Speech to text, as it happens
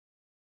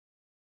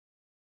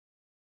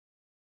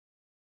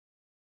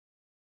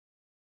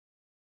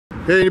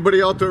Hey,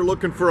 anybody out there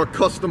looking for a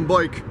custom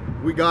bike?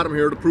 We got them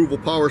here at Approval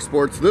Power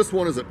Sports. This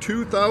one is a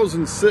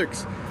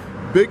 2006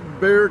 Big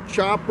Bear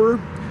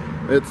Chopper.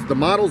 The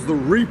model's the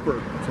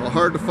Reaper, so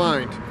hard to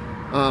find.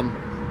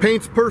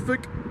 Paint's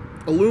perfect,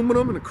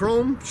 aluminum and a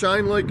chrome,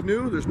 shine like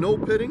new. There's no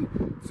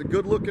pitting. It's a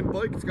good looking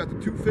bike. It's got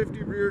the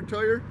 250 rear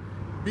tire,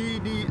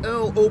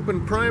 BDL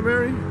open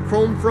primary,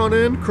 chrome front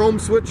end, chrome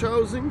switch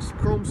housings,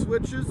 chrome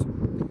switches.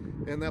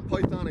 And that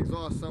Python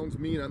exhaust sounds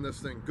mean on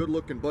this thing. Good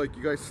looking bike.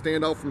 You guys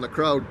stand out from the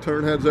crowd,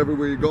 turn heads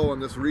everywhere you go on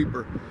this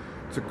Reaper.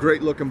 It's a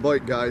great looking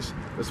bike, guys.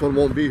 This one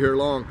won't be here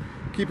long.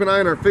 Keep an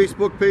eye on our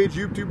Facebook page,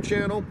 YouTube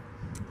channel,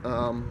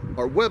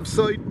 our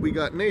website. We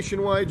got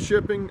nationwide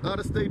shipping,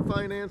 out-of-state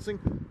financing.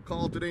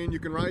 Call today and you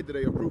can ride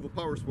today,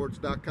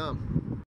 approvalpowersports.com.